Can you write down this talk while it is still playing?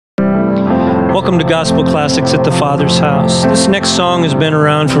Welcome to Gospel Classics at the Father's House. This next song has been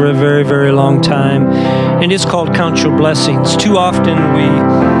around for a very, very long time, and it's called Count Your Blessings. Too often we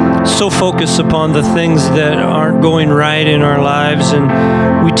so focus upon the things that aren't going right in our lives,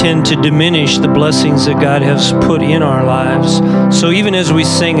 and we tend to diminish the blessings that God has put in our lives. So even as we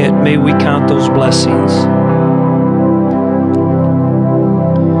sing it, may we count those blessings.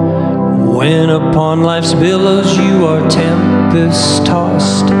 When upon life's billows you are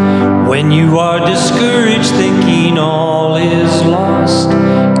tempest-tossed, when you are discouraged thinking all is lost,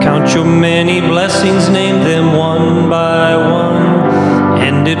 count your many blessings, name them one by one,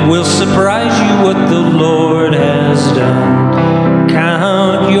 and it will surprise you what the Lord has done.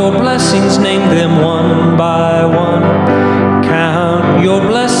 Count your blessings, name them one by one. Count your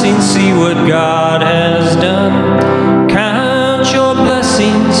blessings, see what God has done. Count your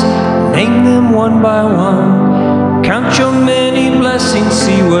blessings, name them one by one. Count your many blessings,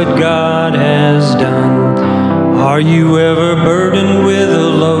 see what God has done. Are you ever burdened with a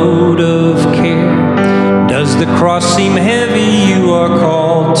load of care? Does the cross seem heavy you are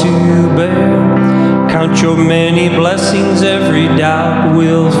called to bear? Count your many blessings, every doubt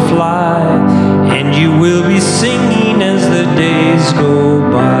will fly, and you will be singing as the days go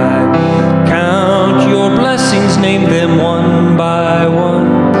by. Count your blessings, name them one by one.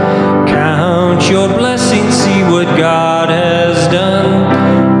 Count your blessings, see what God has done.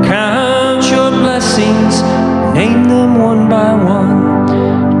 Count your blessings, name them one by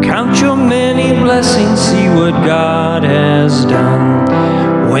one. Count your many blessings, see what God has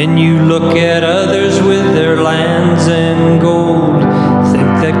done. When you look at others with their lands and gold, think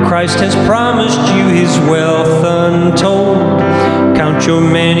that Christ has promised you his wealth untold. Count your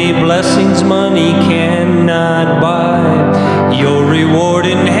many blessings, money cannot buy your reward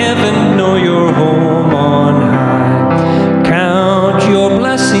in heaven nor your home on high. Count your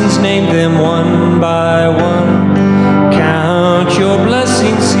blessings, name them one by one. Count your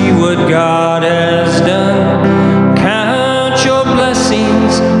blessings, see what God has done. Count your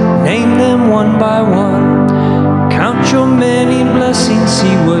blessings, name them one by one. Count your many blessings,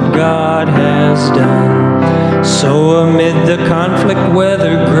 see what God has done. So amid the conflict,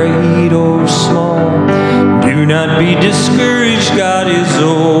 whether great or small, do not be discouraged, God is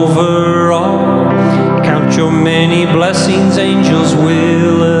over all. Count your many blessings, angels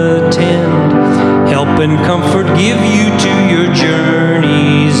will attend, help and comfort give you to your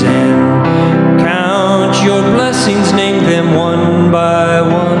journey's end. Count your blessings, name them one by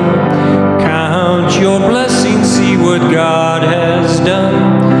one. Count your blessings, see what God has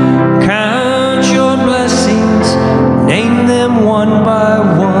done. Count your blessings, name them one by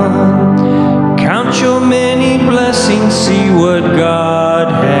one. Count your many blessings, see what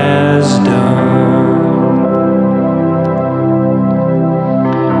God has done.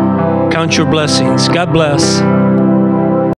 Count your blessings. God bless.